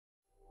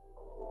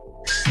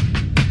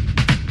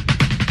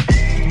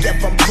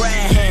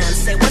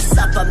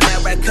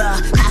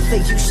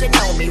think you should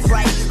know me,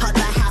 right?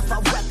 Other half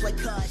are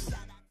replicas.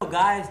 Hello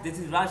guys, this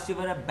is Raj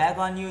Shivara back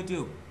on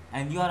YouTube,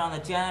 and you are on the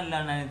channel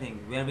Learn Anything,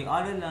 where we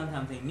always learn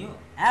something new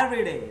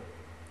every day.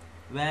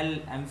 Well,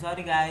 I'm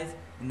sorry guys,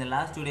 in the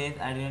last 2 days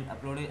I didn't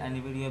upload any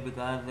video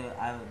because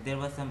there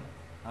was some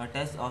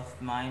test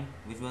of mine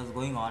which was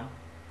going on,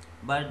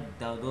 but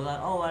those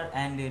are over,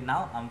 and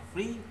now I'm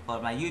free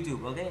for my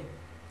YouTube. Okay,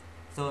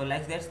 so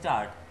let's get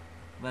start.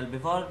 Well,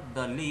 before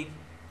the leave,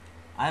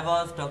 I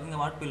was talking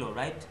about Pillow,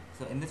 right?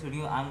 So in this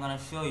video I'm gonna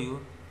show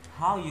you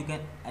how you can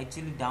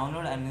actually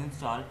download and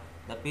install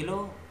the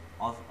Pillow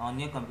on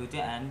your computer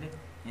and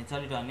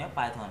install it on your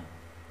Python.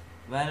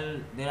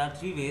 Well, there are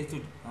three ways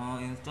to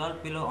install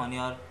Pillow on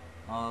your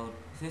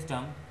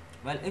system.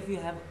 Well, if you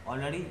have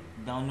already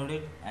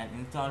downloaded and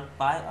installed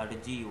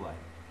Py.GUI,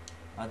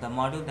 the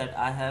module that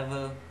I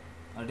have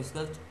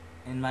discussed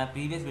in my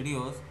previous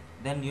videos,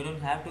 then you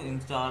don't have to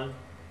install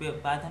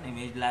Python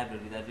image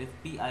library, that is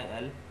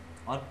PIL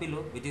or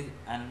Pillow, which is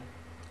an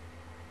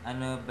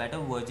better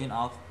version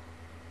of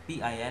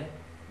PIL.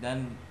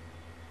 Then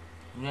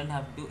you don't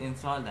have to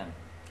install them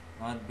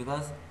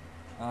because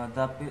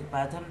the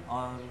Python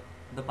or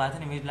the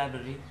Python image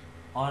library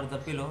or the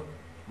Pillow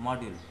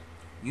module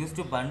used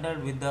to bundle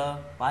with the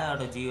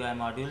Py.GUI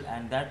module,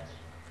 and that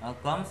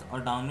comes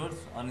or downloads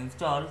or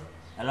installs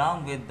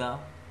along with the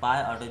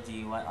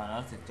Py.GUI on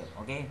our system.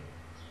 Okay,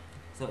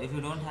 so if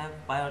you don't have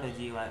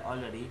Py.GUI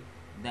already,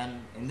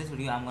 then in this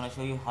video I'm going to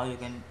show you how you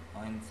can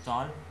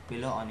install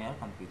Pillow on your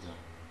computer.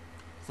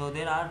 So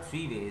there are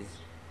three ways.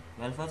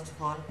 Well, first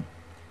of all,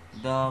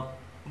 the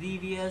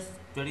previous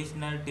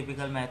traditional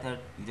typical method,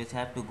 you just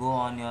have to go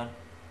on your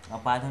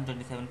Python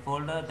 27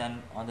 folder,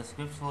 then on the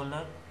scripts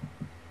folder,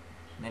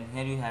 then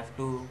here you have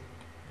to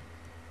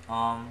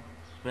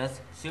press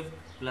shift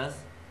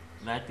plus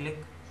right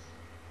click,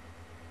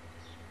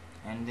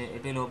 and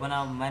it will open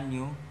a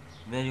menu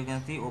where you can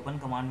see open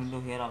command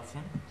window here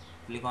option.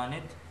 Click on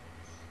it.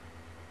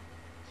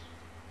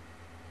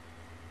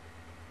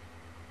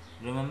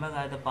 Remember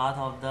guys, the path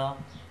of the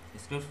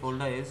scripts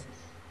folder is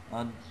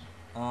Python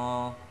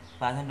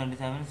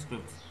 27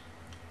 scripts.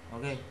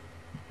 Okay,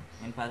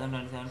 in Python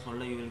 27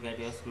 folder you will get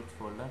your scripts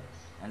folder,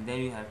 and there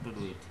you have to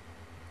do it.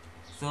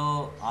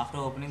 So after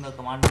opening the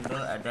command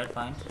window at that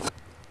point,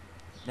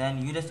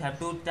 then you just have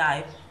to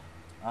type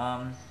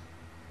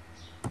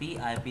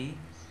pip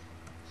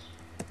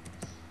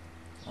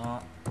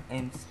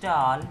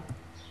install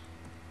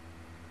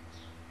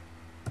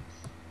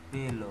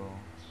Pillow.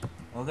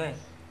 Okay,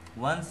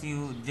 once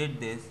you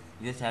did this,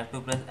 you just have to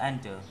press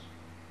enter.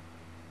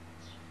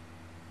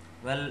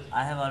 Well,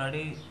 I have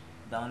already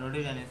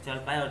downloaded and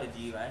installed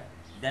Py.GUI.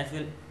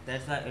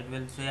 That's why it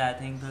will say, I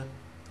think, the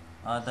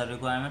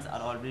requirements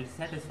are already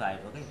satisfied.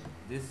 Okay,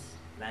 this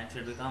line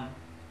should become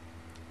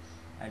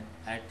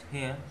at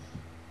here.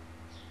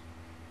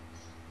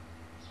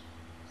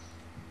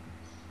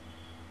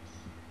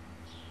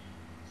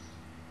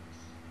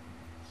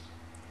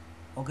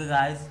 Okay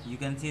guys, you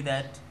can see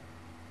that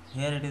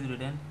here it is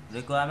written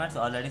requirements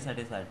already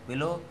satisfied.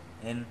 Pillow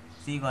in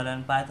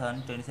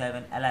C:\Python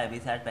 27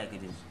 lib set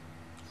packages.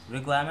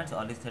 Requirements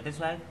already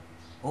satisfied.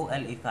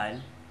 OLE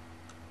file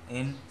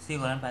in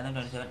C:\Python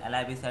 27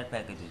 lib set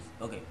packages.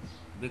 Okay,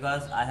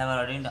 because I have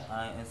already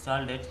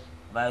installed it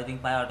by using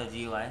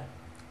Py.GUI,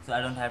 so I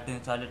don't have to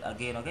install it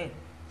again. Okay,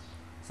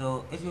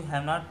 so if you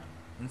have not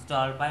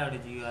installed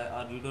Py.GUI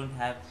or you don't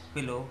have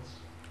Pillow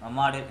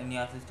model in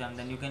your system,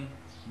 then you can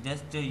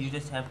just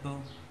have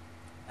to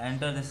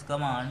enter this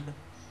command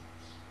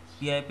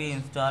pip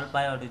install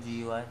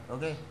Py.GUI.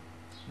 Okay,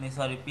 no,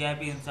 sorry,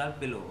 pip install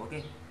Pillow.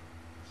 Okay,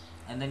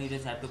 and then you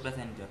just have to press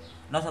enter.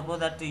 Now suppose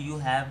that you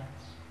have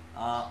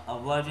a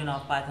version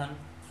of Python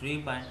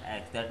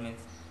 3.x, that means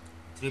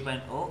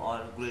 3.0 or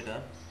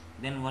greater,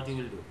 then what you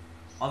will do?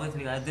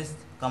 Obviously guys, this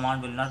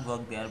command will not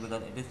work there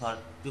because it is for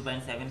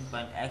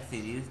 2.7.x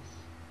series.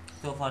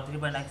 So for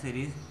 3.x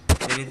series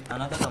there is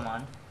another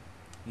command.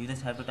 You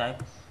just have to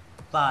type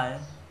py,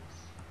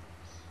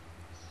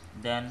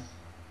 then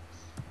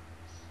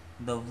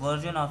the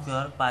version of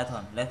your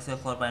Python, let's say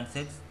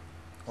 4.6.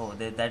 Oh,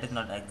 that is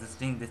not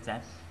existing this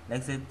time.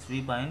 Let's say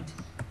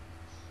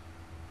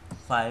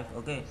 3.5.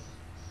 okay,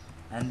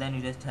 and then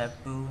you just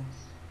have to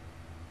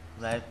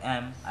write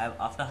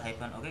after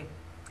hyphen. Okay,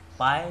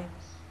 py,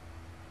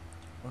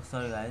 oh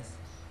sorry guys,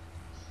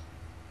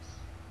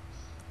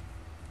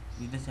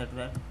 you just have to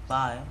write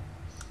py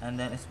and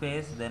then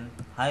space, then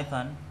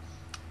hyphen,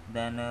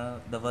 then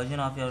the version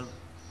of your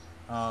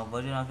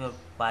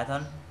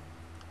Python.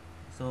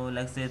 So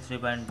let's say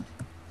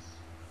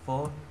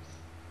 3.4.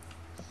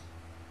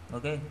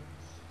 okay,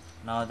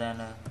 now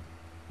then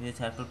you just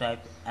have to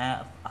type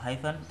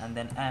hyphen and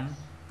then m,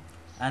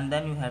 and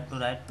then you have to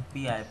write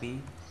pip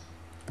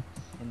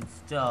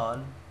install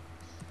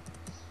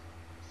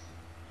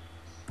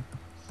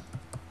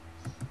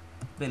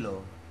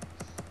Pillow.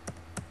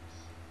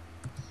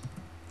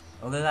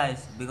 Okay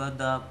guys, because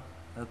the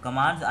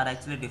commands are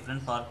actually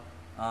different for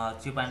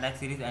 3.x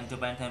series and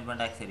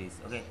 2.7.x series.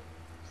 Okay,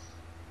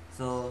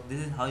 So this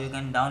is how you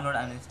can download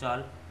and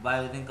install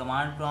by using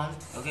command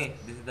prompt. Okay,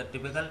 this is the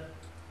typical,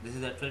 this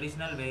is the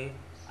traditional way.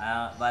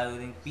 By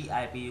using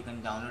pip you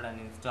can download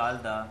and install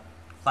the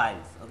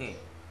files. Okay,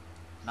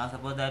 now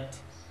suppose that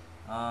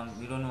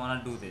you don't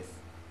want to do this.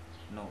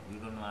 No, you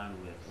don't want to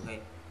do this. Okay,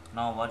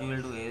 now what you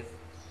will do is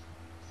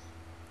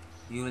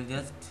you will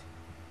just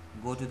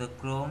go to the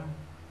Chrome.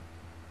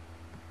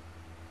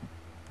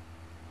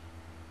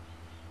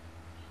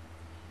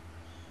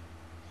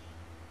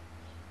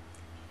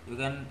 You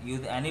can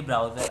use any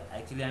browser.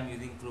 Actually I'm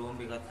using Chrome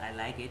because I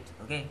like it.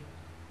 Okay,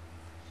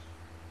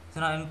 so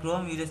now in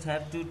Chrome you just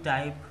have to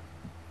type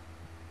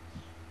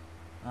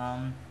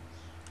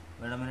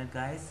wait a minute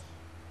guys,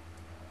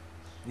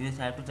 you just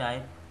have to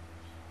type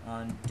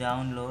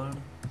download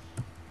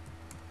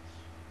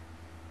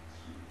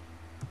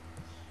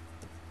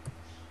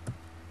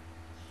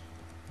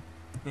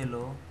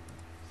pillow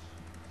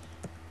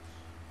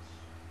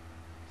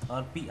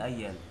or pil.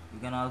 You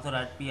can also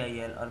write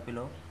pil or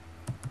pillow.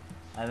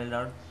 I will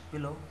write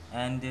pillow,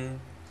 and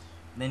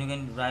then you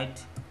can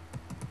write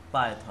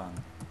Python.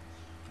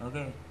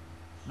 Okay,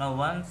 now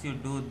once you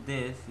do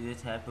this you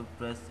just have to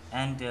press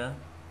enter,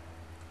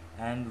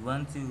 and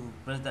once you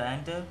press the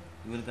enter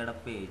you will get a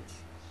page.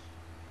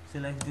 So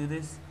let's do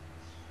this.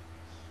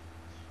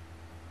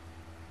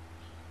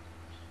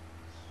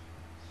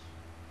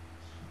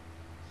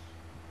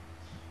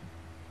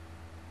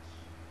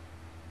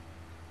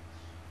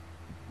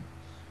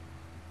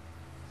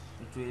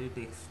 It really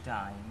takes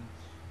time.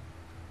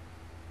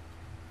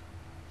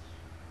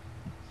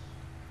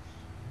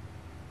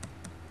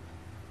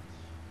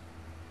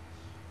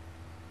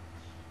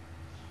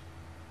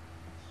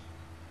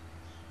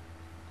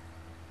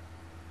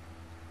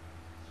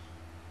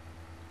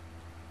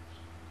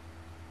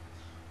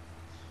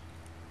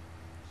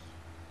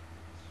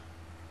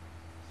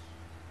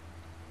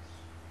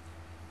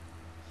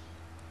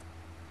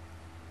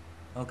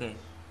 Okay,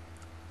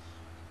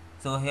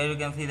 so here you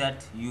can see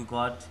that you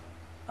got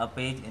a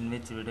page in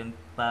which written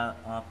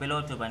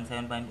pillow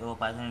 2.7.0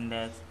 Python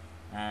index,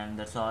 and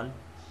that's all.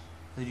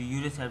 So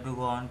you just have to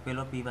go on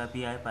pillow py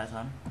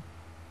Python.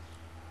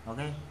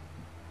 Okay,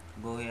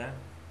 go here.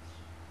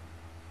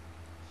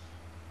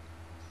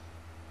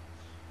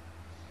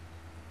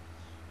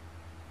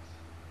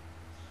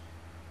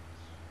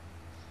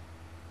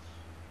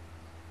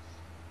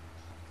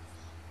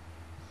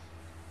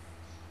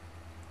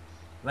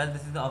 Well,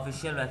 this is the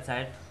official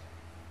website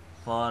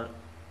for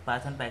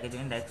Python package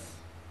index.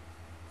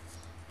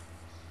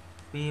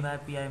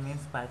 PY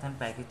means Python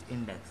package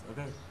index.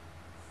 Okay,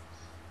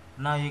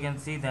 now you can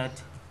see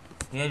that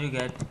here you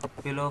get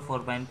pillow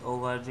 4.0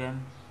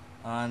 version,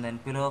 and then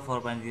pillow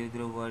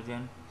 4.00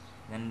 version,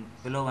 then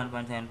pillow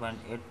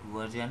 1.7.8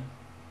 version.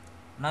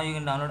 Now you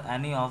can download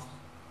any of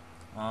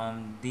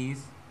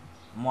these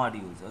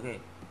modules. Okay,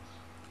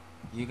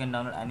 you can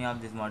download any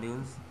of these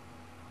modules.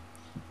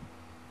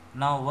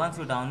 Now once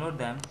you download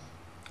them,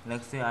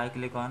 let's say I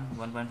click on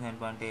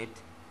 1.7.8.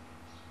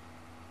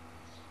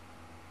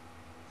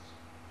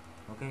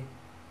 okay,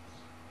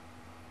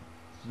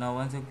 now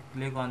once you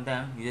click on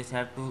them you just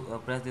have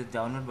to press this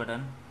download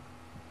button.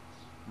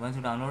 Once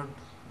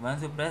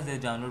you press this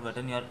download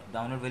button, your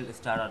download will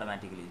start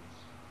automatically.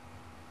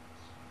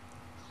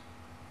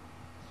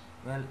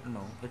 Well,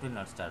 no, it will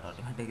not start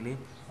automatically.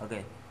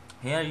 Okay,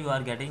 here you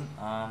are getting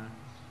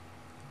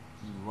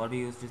what we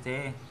used to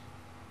say,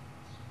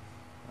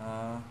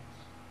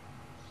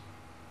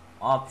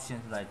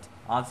 options, right?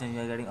 Options,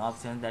 you are getting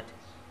options that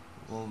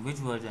which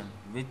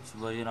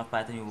version of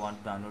Python you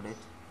want to download it.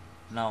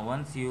 Now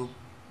once you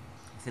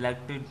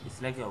select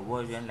your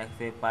version, like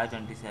say Py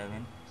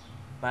 27,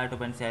 Py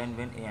 2.7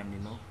 win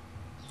AMD, no,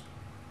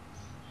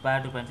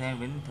 Py 2.7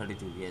 win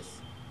 32.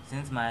 Yes,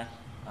 since my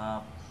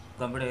uh,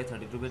 computer is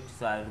 32-bit,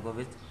 so I will go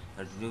with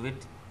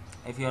 32-bit.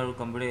 If your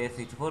computer is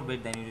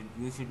 64-bit, then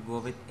you should go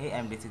with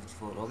AMD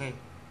 64. Okay,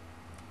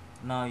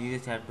 now you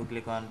just have to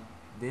click on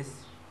this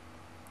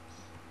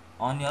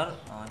on your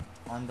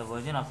on the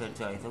version of your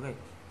choice. Okay,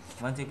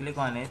 once you click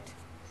on it,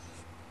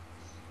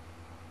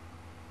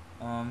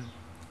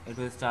 it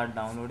will start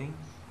downloading.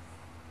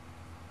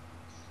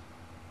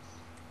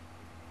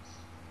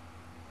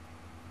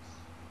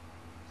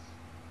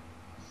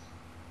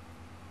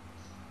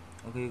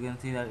 Okay, you can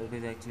see that it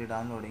is actually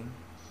downloading.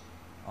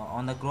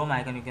 On the Chrome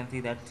icon you can see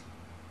that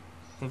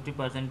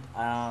 50%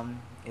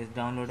 is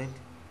downloaded,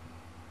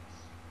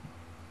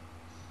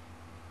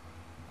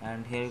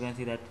 and here you can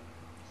see that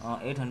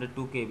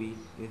 802 KB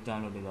is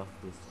downloaded of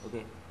this.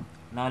 Okay,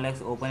 now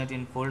let's open it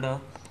in folder.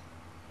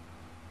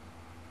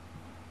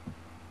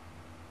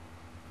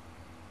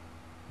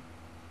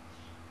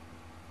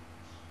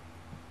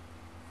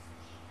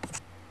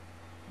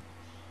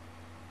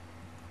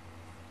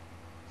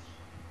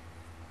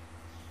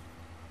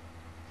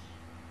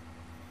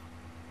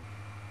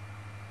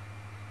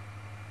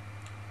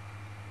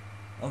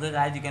 Okay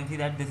guys, you can see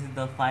that this is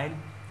the file.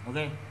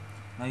 Okay,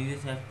 now you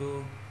just have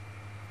to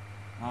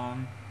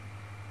um,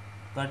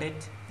 cut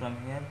it from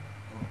here.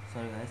 Oh,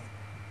 sorry guys.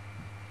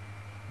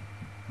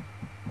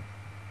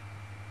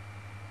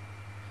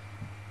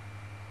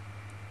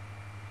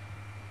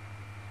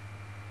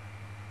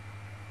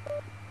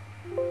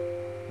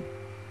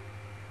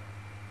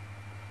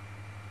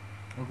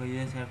 Okay, you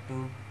just have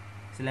to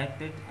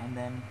select it and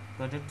then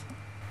cut it.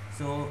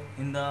 So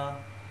in the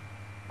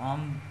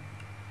um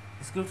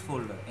scripts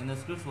folder, in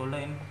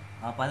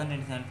Python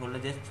 27 folder,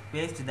 just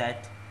paste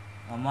that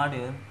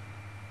module.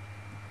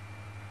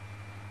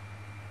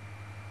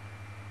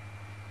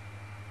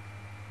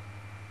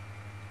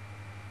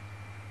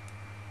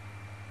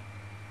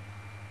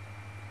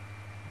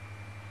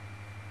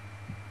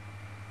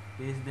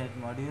 Paste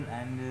that module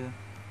and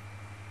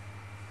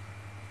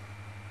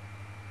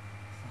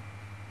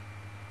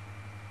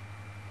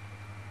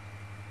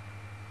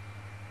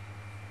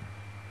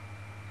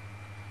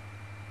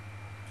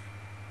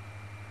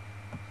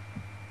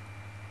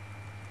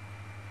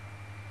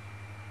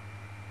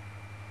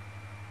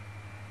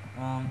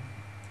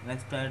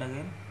let's try it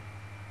again.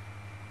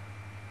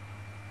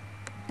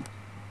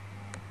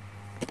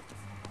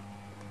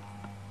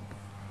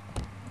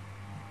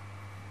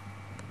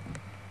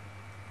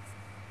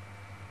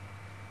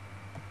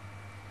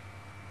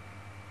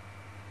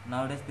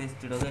 Now it is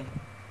pasted. Okay,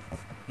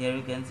 here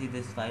you can see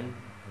this file.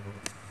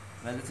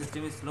 Well, the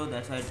system is slow,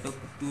 that's why it took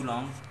too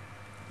long.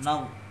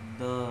 Now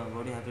the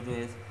what you have to do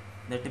is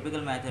the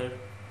typical method.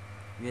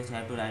 You just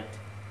have to write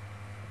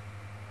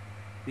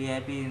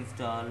pip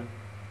install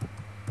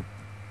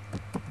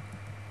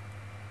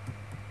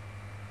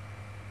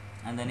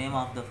and the name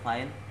of the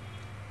file,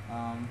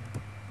 um,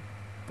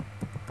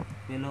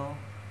 pillow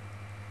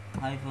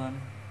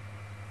hyphen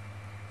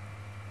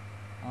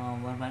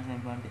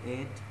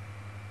 1.7.8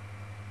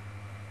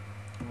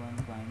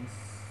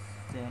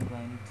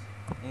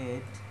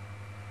 1.7.8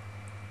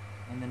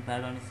 and then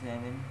Python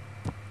 7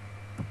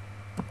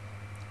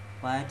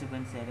 Py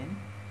 2.7,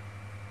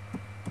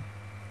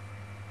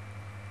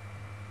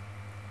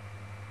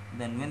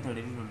 then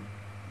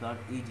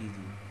win32.egg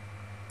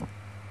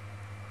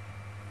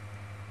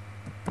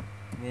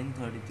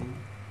win32.egg,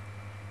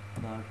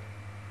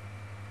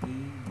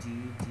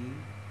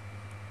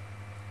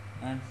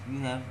 and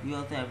you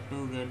also have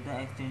to get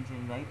the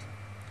extension right.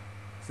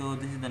 So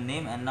this is the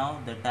name, and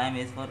now the time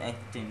is for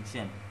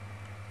extension.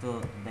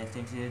 So the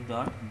extension is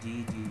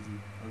 .ggg.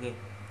 Okay,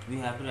 we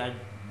have to add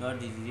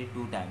 .ggg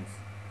 2 times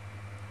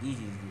egg.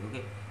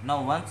 Okay,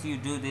 now once you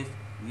do this,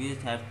 you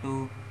just have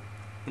to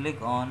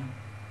click on,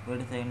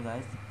 wait a second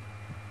guys,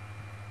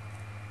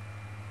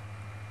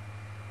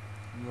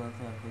 you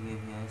also have to give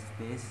here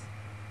space.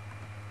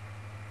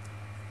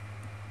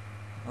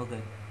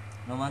 Okay,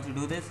 now once you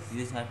do this, you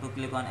just have to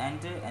click on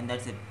enter, and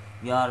that's it.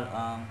 Your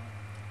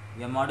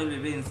module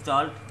will be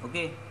installed,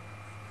 okay,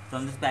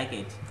 from this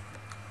package.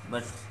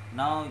 But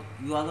now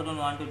you also don't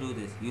want to do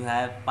this. You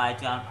have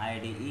PyCharm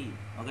IDE.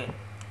 Okay,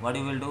 what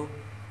you will do?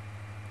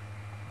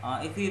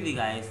 It's easy,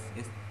 guys.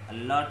 It's a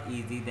lot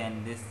easy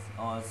than this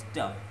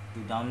stuff to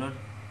download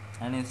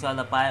and install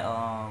the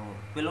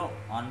pillow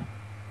on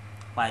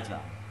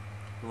PyCharm.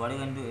 So what you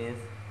can do is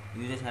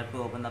you just have to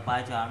open the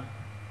PyCharm.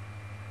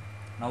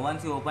 Now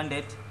once you opened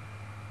it,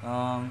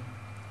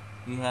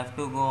 you have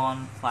to go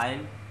on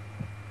file,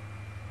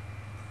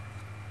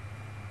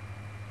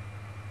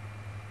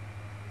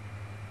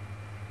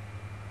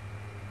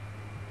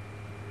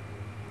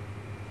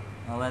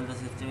 well, the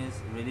system is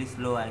really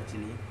slow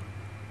actually.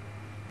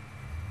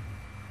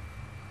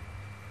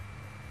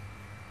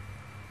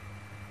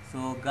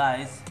 So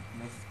guys,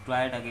 let's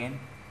try it again.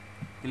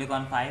 Click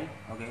on file.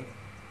 Okay,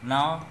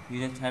 now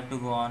you just have to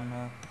go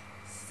on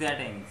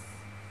settings.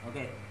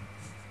 Okay,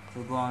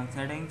 so go on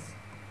settings.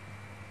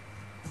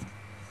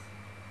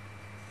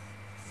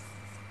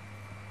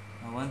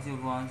 Now once you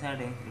go on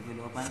settings, it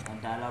will open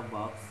a dialog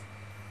box.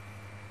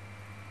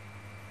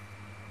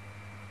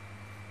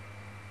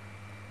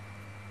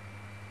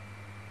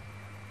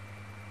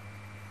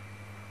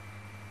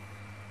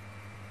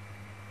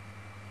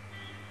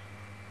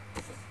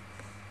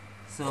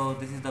 So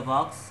this is the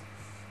box.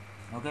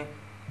 Okay,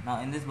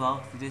 now in this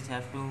box you just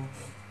have to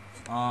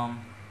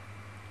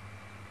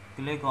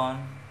click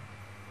on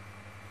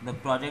the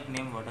project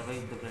name, whatever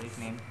is the project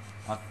name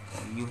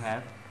you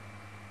have.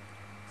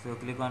 So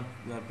click on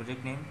your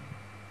project name.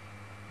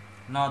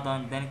 Now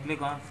then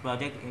click on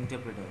project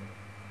interpreter.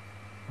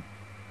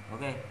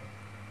 Okay,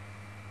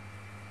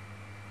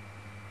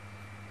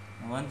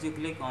 now once you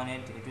click on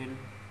it, it will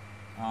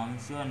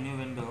show a new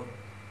window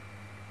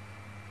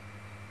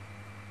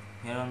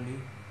here only.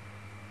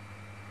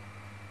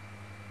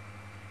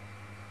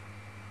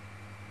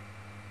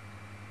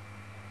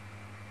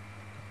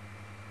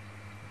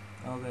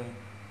 Okay,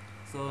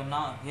 so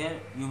now here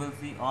you will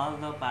see all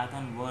the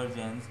Python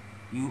versions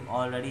you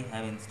already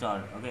have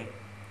installed. Okay,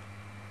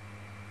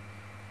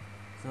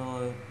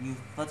 so you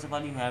first of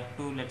all you have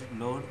to let it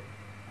load,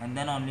 and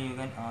then only you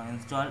can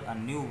install a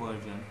new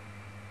version.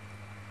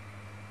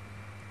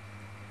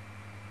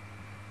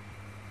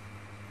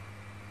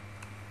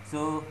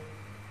 So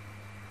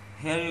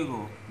here you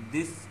go,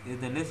 this is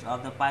the list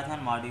of the Python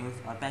modules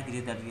or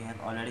packages that we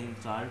have already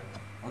installed.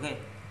 Okay,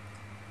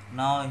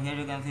 now here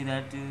you can see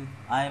that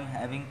I am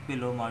having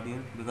pillow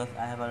module because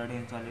I have already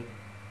installed it,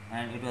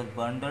 and it was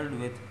bundled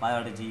with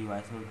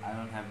PyAutoGUI, so I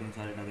don't have to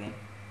install it again.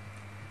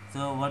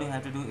 So what you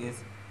have to do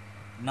is,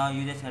 now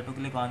you just have to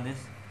click on this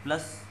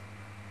plus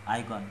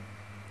icon,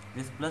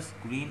 this plus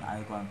green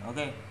icon.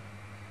 Okay,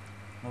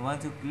 now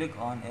once you click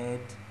on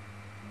it,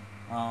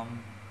 um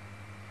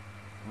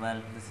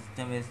well, the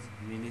system is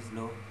really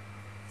slow.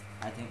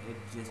 I think it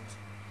just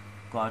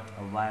got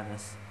a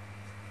virus.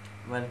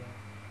 Well,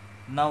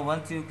 now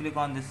once you click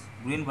on this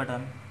green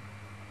button,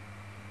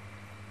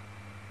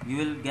 you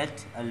will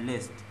get a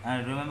list,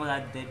 and remember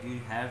that you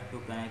have to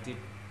connect it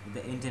with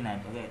the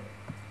internet. Okay,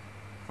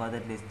 for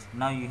that list.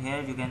 Now you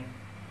here you can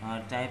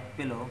type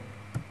pillow.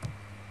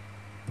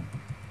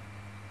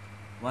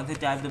 Once you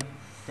type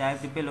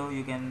the pillow,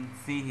 you can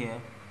see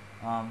here,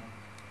 um,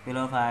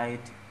 pillow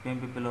fight,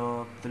 pimpy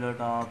pillow, pillow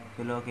top,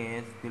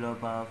 pillowcase, pillow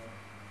puff,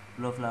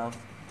 pillow fluff,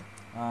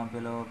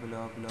 pillow.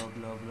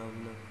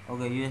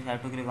 Okay, you just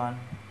have to click on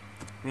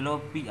pillow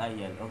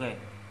PIL. Okay,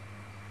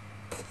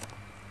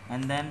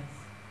 and then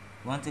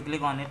once you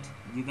click on it,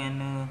 you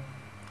can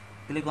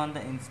click on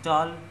the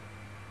install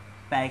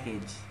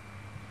package.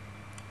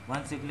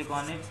 Once you click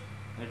on it,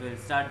 it will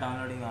start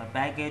downloading our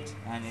package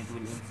and it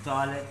will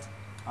install it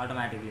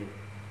automatically.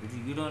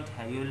 You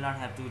will not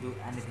have to do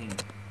anything.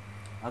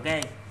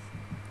 Okay,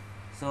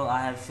 so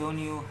I have shown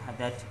you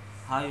that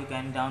how you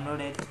can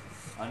download it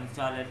or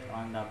install it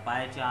on the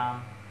PyCharm,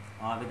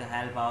 or with the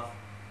help of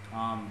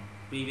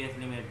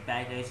previously made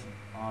package,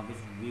 which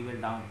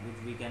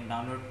we can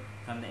download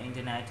from the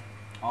internet,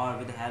 or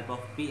with the help of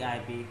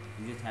PIP. You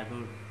just have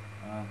to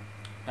uh,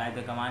 type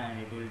the command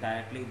and it will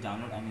directly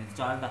download and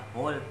install the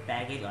whole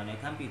package on your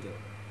computer.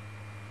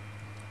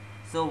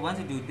 So once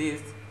you do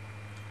this,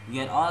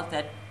 you are all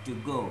set to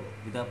go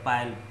with a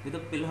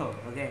pillow.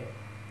 Okay,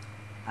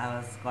 I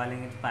was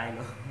calling it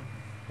pilo.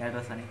 That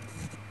was funny.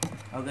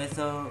 Okay,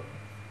 so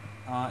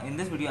in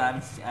this video I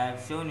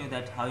have shown you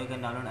that how you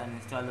can download and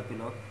install the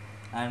pillow,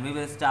 and we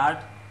will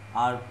start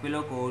our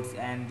pillow codes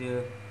and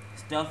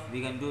stuff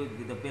we can do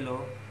with the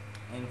pillow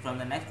from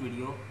the next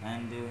video.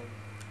 And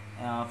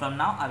from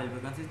now I will be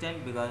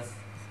consistent, because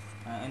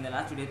in the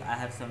last two days I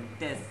have some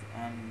tests,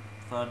 and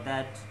for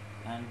that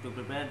and to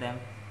prepare them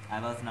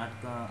I was not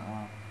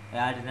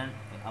I didn't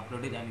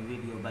uploaded any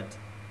video, but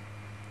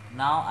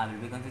now I will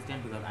be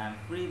consistent because I am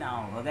free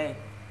now. Okay,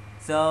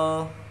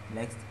 so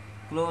let's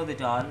close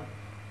it all,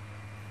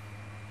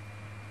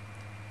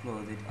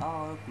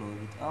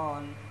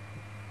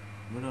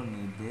 we don't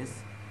need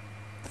this.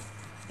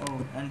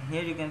 Oh, and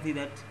here you can see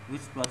that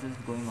which process is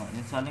going on,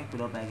 installing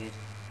pillow package.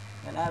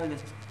 Well, I will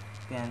just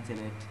cancel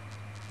it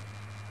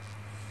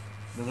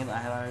because I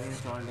have already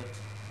installed it.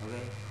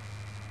 Okay,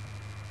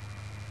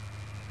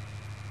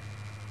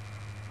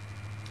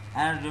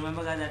 and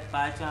remember guys that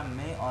PyCharm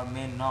may or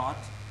may not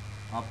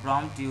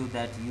prompt you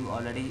that you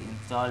already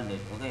installed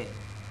it. Okay,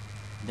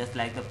 just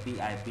like the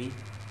PIP,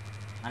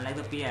 unlike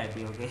the PIP.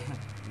 Okay,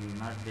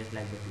 not just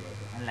like the PIP,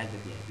 unlike the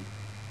PIP.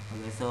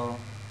 Okay,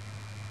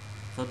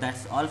 so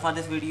that's all for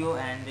this video,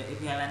 and if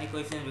you have any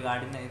questions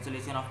regarding the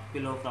installation of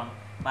pillow from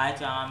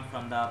PyCharm,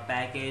 from the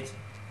package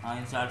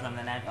installed from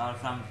the net,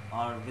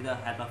 or with the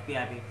help of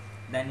PIP,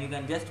 then you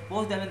can just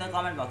post them in the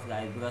comment box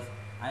guys, because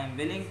I am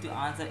willing to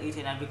answer each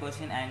and every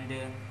question, and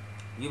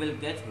you will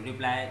get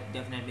reply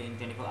definitely in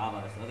 24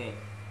 hours. Okay,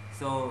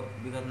 so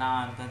because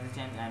now I'm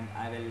consistent and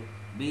I will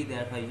be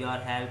there for your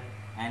help,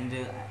 and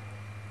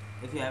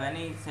if you have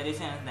any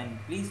suggestions, then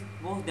please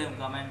post them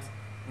comments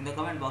in the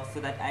comment box so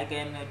that I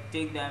can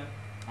take them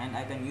and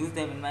I can use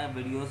them in my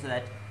video, so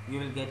that you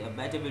will get a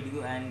better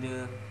video. And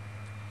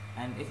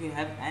if you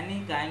have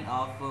any kind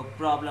of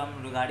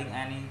problem regarding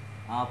any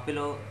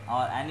pillow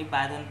or any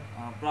Python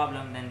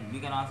problem, then you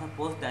can also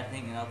post that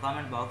thing in the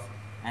comment box,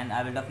 and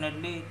I will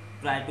definitely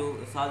try to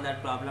solve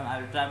that problem.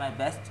 I will try my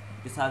best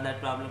to solve that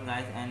problem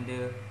guys, and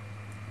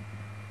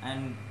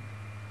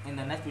in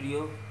the next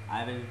video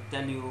I will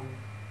tell you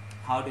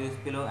how to use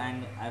pillow,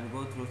 and I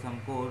will go through some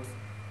codes,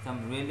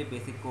 some really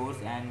basic codes,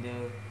 and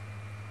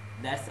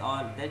that's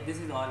all. This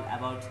is all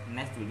about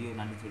next video,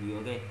 not this video.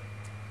 Okay,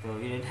 so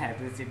you don't have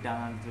to sit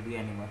down on this video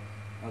anymore.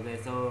 Okay,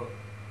 so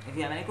if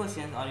you have any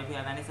questions or if you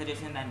have any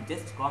suggestions, then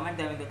just comment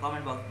them in the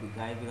comment box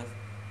guys, because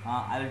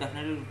I will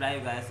definitely reply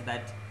you guys, so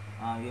that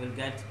you will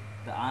get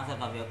the answer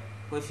of your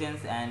questions.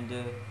 And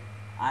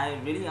I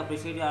really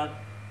appreciate your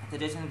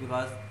suggestions,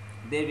 because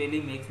they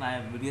really makes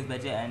my videos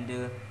better, and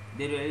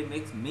they really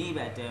makes me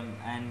better,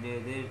 and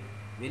they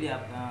really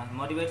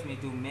motivates me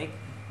to make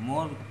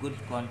more good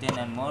content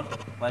and more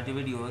quality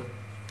videos,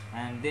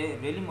 and they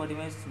really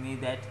motivates me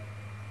that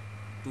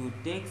to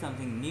take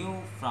something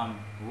new from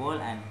world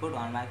and put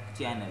on my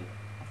channel.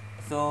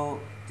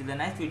 So till the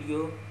next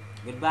video,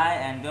 goodbye,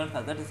 and don't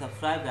forget to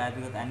subscribe guys,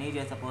 because I need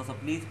your support. So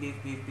please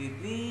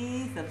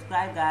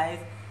subscribe guys,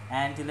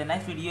 and till the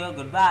next video,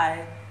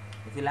 goodbye.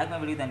 If you like my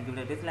video, then give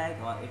it a dislike,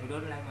 or if you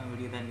don't like my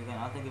video, then you can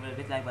also give it a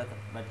dislike,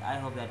 but I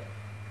hope that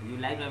you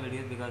like my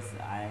videos, because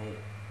I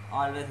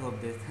always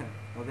hope this.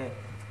 Okay,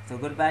 so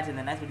goodbye till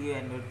the next video,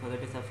 and don't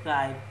forget to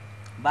subscribe.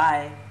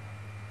 Bye.